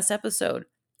be your best episode.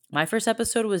 My first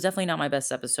episode was definitely not my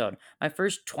best episode. My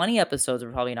first 20 episodes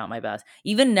were probably not my best.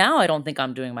 Even now, I don't think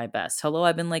I'm doing my best. Hello,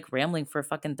 I've been like rambling for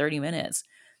fucking 30 minutes.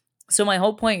 So my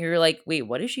whole point, you're like, wait,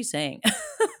 what is she saying?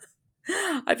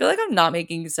 I feel like I'm not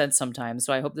making sense sometimes.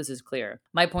 So I hope this is clear.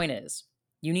 My point is,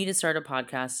 you need to start a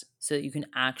podcast so that you can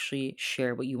actually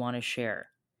share what you want to share.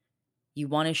 You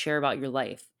want to share about your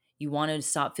life. You want to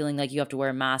stop feeling like you have to wear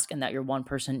a mask and that you're one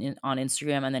person on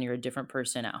Instagram and then you're a different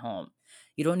person at home.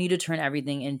 You don't need to turn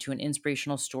everything into an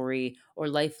inspirational story or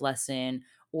life lesson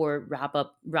or wrap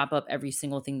up every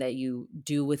single thing that you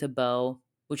do with a bow,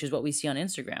 which is what we see on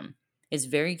Instagram. It's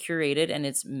very curated and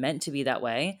it's meant to be that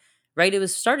way, right? It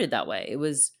was started that way. It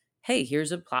was, hey,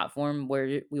 here's a platform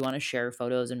where we want to share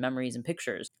photos and memories and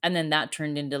pictures. And then that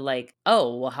turned into like,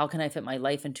 oh, well, how can I fit my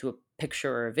life into a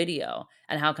picture or a video?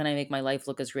 And how can I make my life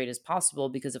look as great as possible?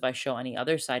 Because if I show any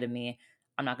other side of me,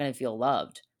 I'm not going to feel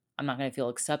loved. I'm not going to feel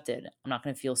accepted. I'm not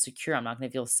going to feel secure. I'm not going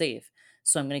to feel safe.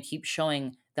 So I'm going to keep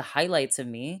showing the highlights of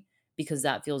me because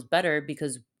that feels better.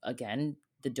 Because again,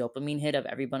 the dopamine hit of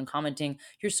everyone commenting,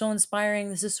 "You're so inspiring.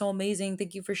 This is so amazing.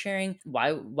 Thank you for sharing."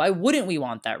 Why wouldn't we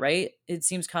want that, right? It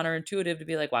seems counterintuitive to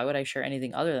be like, why would I share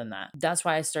anything other than that? That's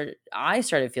why I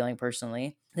started feeling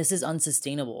personally, this is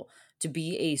unsustainable to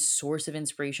be a source of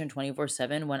inspiration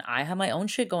 24/7 when I have my own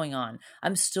shit going on.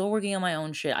 I'm still working on my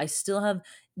own shit. I still have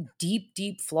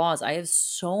deep flaws. I have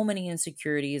so many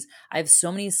insecurities. I have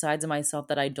so many sides of myself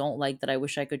that I don't like that I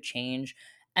wish I could change.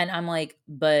 And I'm like,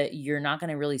 but you're not going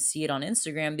to really see it on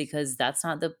Instagram because that's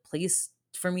not the place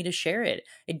for me to share it.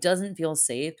 It doesn't feel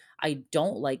safe. I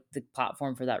don't like the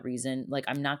platform for that reason. Like,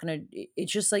 I'm not going to,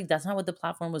 it's just like, that's not what the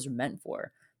platform was meant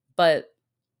for. But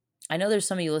I know there's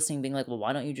some of you listening being like, well,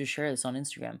 why don't you just share this on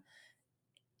Instagram?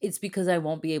 It's because I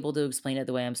won't be able to explain it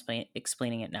the way I'm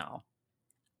explaining it now.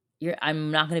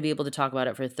 I'm not going to be able to talk about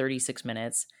it for 36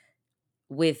 minutes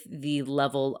with the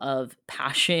level of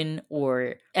passion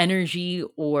or energy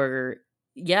or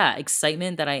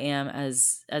excitement that I am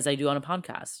as I do on a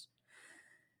podcast.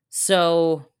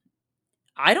 So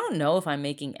I don't know if I'm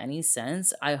making any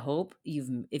sense. I hope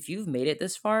if you've made it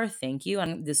this far, thank you.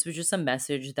 And this was just a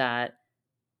message that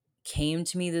came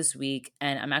to me this week,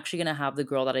 and I'm actually going to have the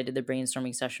girl that I did the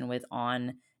brainstorming session with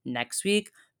on next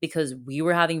week because we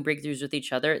were having breakthroughs with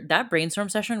each other. That brainstorm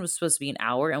session was supposed to be an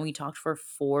hour and we talked for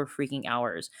 4 freaking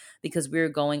hours because we were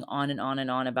going on and on and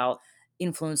on about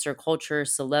influencer culture,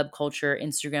 celeb culture,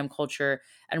 Instagram culture,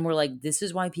 and we're like, this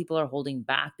is why people are holding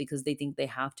back because they think they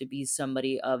have to be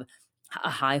somebody of a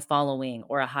high following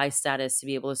or a high status to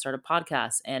be able to start a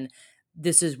podcast. And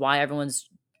this is why everyone's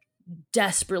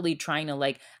desperately trying to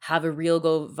like have a reel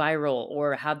go viral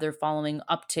or have their following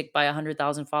uptick by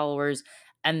 100,000 followers.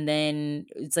 And then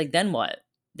it's like, then what?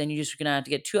 Then you're just gonna have to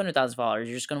get 200,000 followers.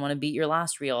 You're just gonna want to beat your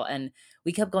last reel. And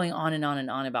we kept going on and on and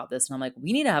on about this. And I'm like,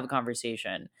 we need to have a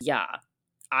conversation. Yeah.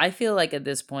 I feel like at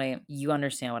this point, you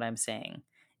understand what I'm saying.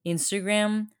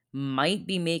 Instagram might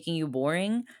be making you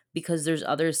boring because there's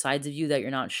other sides of you that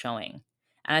you're not showing.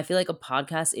 And I feel like a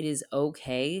podcast, it is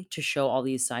okay to show all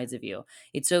these sides of you.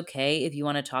 It's okay if you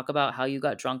want to talk about how you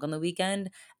got drunk on the weekend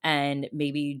and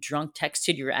maybe drunk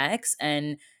texted your ex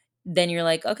and then you're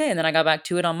like, okay, and then I got back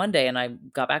to it on Monday and I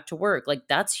got back to work. Like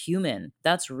that's human.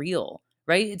 That's real,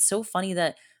 right? It's so funny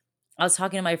that I was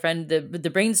talking to my friend, the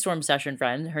brainstorm session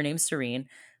friend, her name's Serene.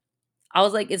 I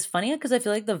was like, it's funny because I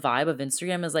feel like the vibe of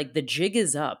Instagram is like the jig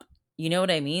is up. You know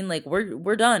what I mean? Like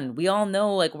we're done. We all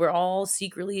know like we're all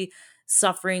secretly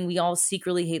suffering. We all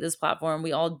secretly hate this platform.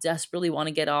 We all desperately want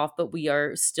to get off, but we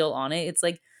are still on it. It's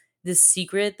like this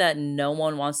secret that no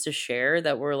one wants to share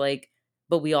that we're like,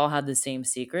 but we all have the same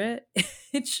secret.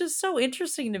 It's just so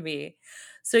interesting to me.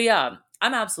 So yeah,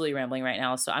 I'm absolutely rambling right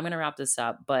now. So I'm going to wrap this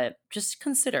up, but just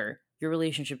consider your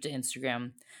relationship to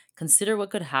Instagram. Consider what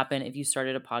could happen if you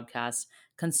started a podcast.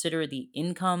 Consider the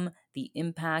income, the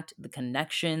impact, the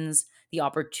connections, the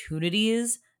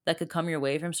opportunities that could come your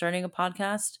way from starting a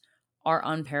podcast are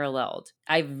unparalleled.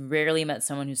 I've rarely met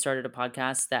someone who started a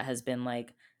podcast that has been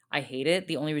like, I hate it.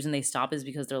 The only reason they stop is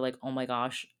because they're like, oh my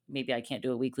gosh, maybe I can't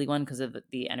do a weekly one because of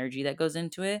the energy that goes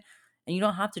into it. And you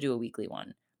don't have to do a weekly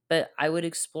one. But I would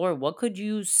explore what could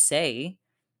you say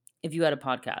if you had a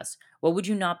podcast? What would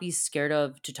you not be scared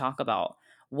of to talk about?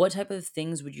 What type of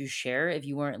things would you share if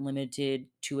you weren't limited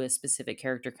to a specific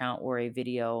character count or a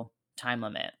video time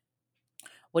limit?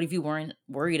 What if you weren't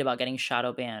worried about getting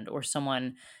shadow banned or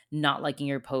someone not liking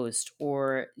your post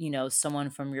or, someone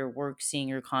from your work seeing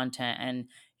your content and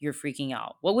you're freaking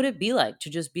out? What would it be like to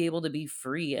just be able to be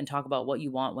free and talk about what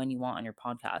you want when you want on your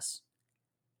podcast?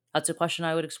 That's a question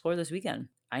I would explore this weekend.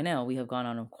 I know we have gone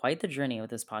on quite the journey with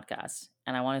this podcast,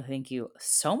 and I want to thank you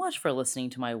so much for listening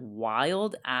to my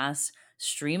wild ass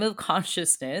stream of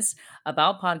consciousness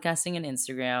about podcasting and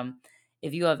Instagram.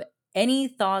 If you have any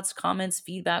thoughts, comments,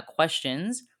 feedback,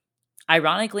 questions,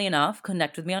 ironically enough,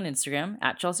 connect with me on Instagram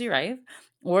at Chelsea Rife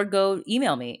or go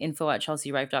email me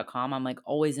info@chelsearife.com. I'm like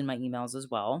always in my emails as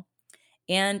well.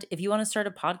 And if you want to start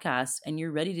a podcast and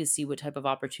you're ready to see what type of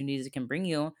opportunities it can bring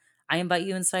you, I invite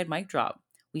you inside Mic Drop.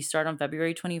 We start on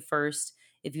February 21st.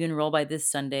 If you enroll by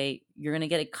this Sunday, you're going to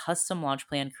get a custom launch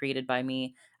plan created by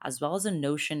me, as well as a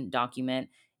Notion document.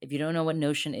 If you don't know what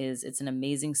Notion is, it's an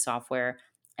amazing software.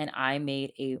 And I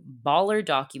made a baller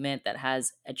document that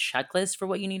has a checklist for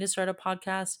what you need to start a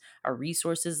podcast, a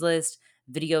resources list,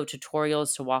 video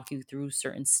tutorials to walk you through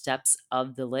certain steps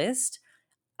of the list.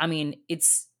 I mean,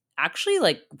 it's actually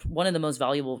like one of the most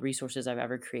valuable resources I've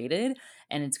ever created,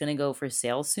 and it's going to go for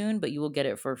sale soon, but you will get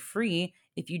it for free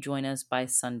if you join us by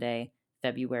Sunday,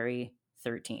 February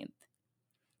 13th.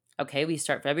 Okay, we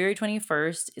start February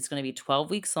 21st. It's going to be 12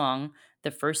 weeks long.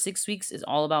 The first 6 weeks is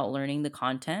all about learning the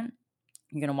content.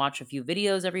 You're going to watch a few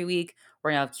videos every week.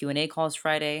 We're going to have Q&A calls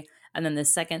Friday. And then the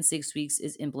second 6 weeks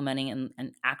is implementing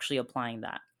and actually applying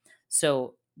that.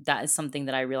 So that is something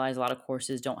that I realize a lot of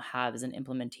courses don't have as an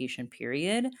implementation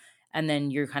period. And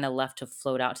then you're kind of left to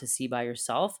float out to sea by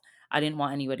yourself. I didn't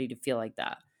want anybody to feel like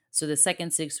that. So the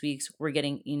second 6 weeks, we're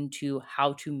getting into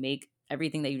how to make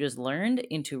everything that you just learned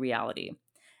into reality.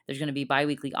 There's going to be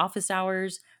bi-weekly office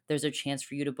hours. There's a chance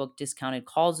for you to book discounted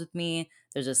calls with me.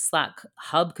 There's a Slack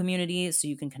hub community so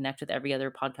you can connect with every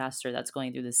other podcaster that's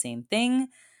going through the same thing.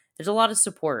 There's a lot of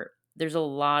support. There's a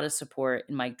lot of support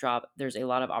in Mic Drop. There's a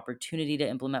lot of opportunity to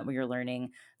implement what you're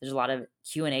learning. There's a lot of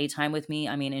Q&A time with me.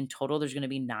 I mean, in total, there's going to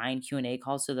be 9 Q&A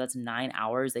calls. So that's 9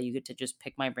 hours that you get to just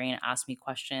pick my brain, ask me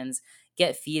questions,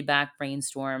 get feedback,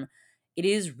 brainstorm. It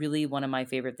is really one of my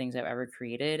favorite things I've ever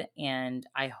created. And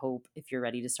I hope if you're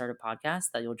ready to start a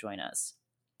podcast that you'll join us.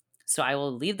 So I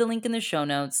will leave the link in the show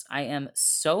notes. I am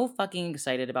so fucking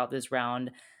excited about this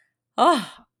round. Oh,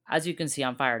 as you can see,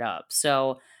 I'm fired up.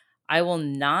 So I will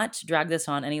not drag this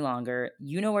on any longer.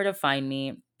 You know where to find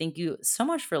me. Thank you so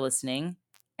much for listening,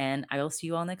 and I will see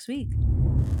you all next week.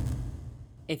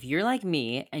 If you're like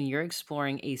me and you're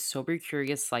exploring a sober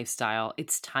curious lifestyle,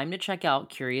 it's time to check out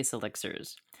Curious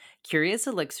Elixirs. Curious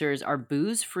Elixirs are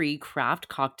booze-free craft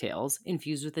cocktails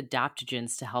infused with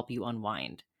adaptogens to help you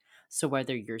unwind. So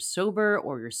whether you're sober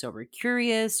or you're sober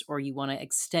curious or you want to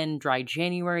extend dry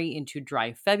January into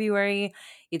dry February,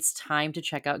 it's time to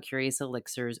check out Curious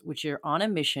Elixirs, which are on a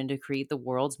mission to create the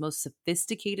world's most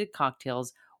sophisticated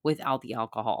cocktails without the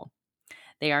alcohol.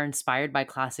 They are inspired by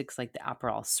classics like the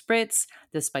Aperol Spritz,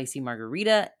 the Spicy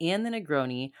Margarita, and the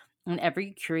Negroni, and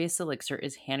every Curious Elixir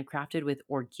is handcrafted with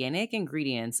organic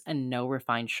ingredients and no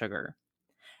refined sugar.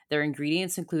 Their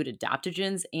ingredients include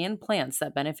adaptogens and plants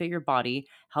that benefit your body,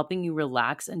 helping you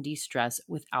relax and de-stress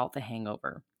without the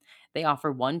hangover. They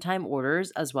offer one-time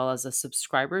orders as well as a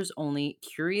subscribers-only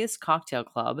Curious Cocktail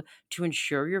Club to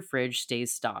ensure your fridge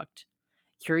stays stocked.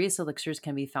 Curious Elixirs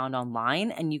can be found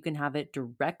online, and you can have it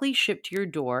directly shipped to your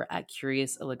door at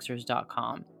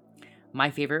curiouselixirs.com. My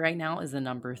favorite right now is the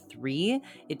number 3.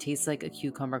 It tastes like a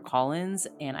cucumber Collins,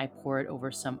 and I pour it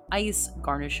over some ice,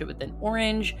 garnish it with an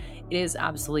orange. It is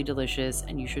absolutely delicious,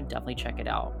 and you should definitely check it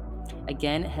out.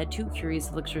 Again, head to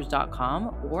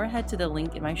curiouselixirs.com or head to the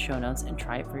link in my show notes and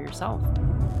try it for yourself.